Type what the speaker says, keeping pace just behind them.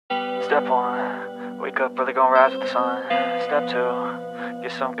Step 1, wake up early, gonna rise with the sun. Step 2,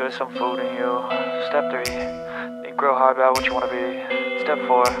 get some good, some food in you. Step 3, think real hard about what you wanna be. Step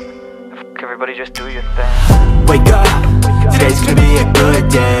 4, fuck everybody, just do your thing. Wake up, today's gonna be a good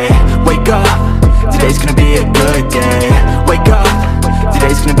day. Wake up, today's gonna be a good day. Wake up,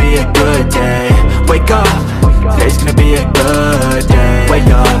 today's gonna be a good day. Wake up, today's gonna be a good day. Wake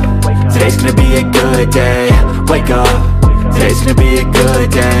up, today's gonna be a good day. Wake up, today's gonna be a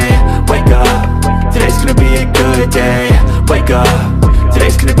good day. Wake up, today's gonna be a good day. Wake up,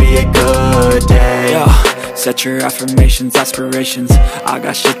 today's gonna be a good day. Yo, set your affirmations, aspirations. I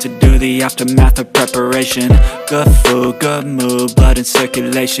got shit to do, the aftermath of preparation. Good food, good mood, blood in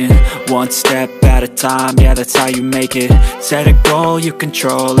circulation. One step at a time, yeah, that's how you make it. Set a goal you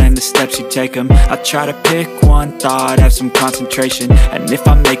control and the steps you take them. I try to pick one thought, have some concentration. And if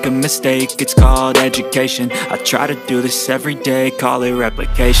I make a mistake, it's called education. I try to do this every day, call it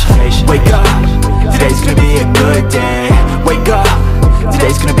replication. Wake up, today's gonna be a good day. Wake up,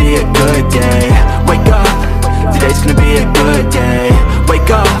 today's gonna be a good day. Wake up, today's gonna be a good day. Wake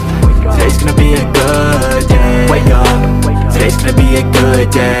up, today's gonna be a good day. Wake up, today's gonna be a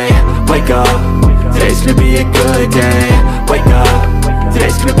good day. Wake up, today's gonna be a good day. Wake up,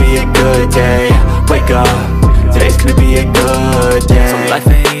 today's gonna be a good day. Wake up, today's gonna be a good day. So life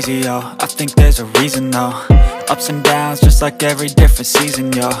ain't easy, yo, I think there's a reason though. Ups and downs, just like every different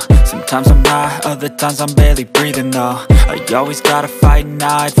season, yo. Sometimes I'm high, other times I'm barely breathing, though. I always gotta fight and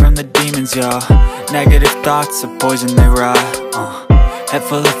hide from the demons, yo. Negative thoughts are poison, they rot. Head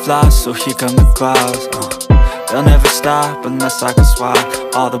full of flies, so here come the clouds. They'll never stop unless I can swap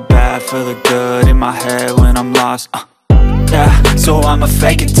all the bad for the good in my head when I'm lost. Yeah, so I'ma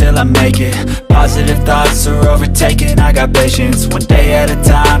fake it till I make it. Positive thoughts are overtaken, I got patience. One day at a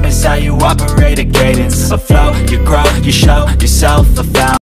time is how you operate a cadence. A flow, you grow, you show yourself a fountain.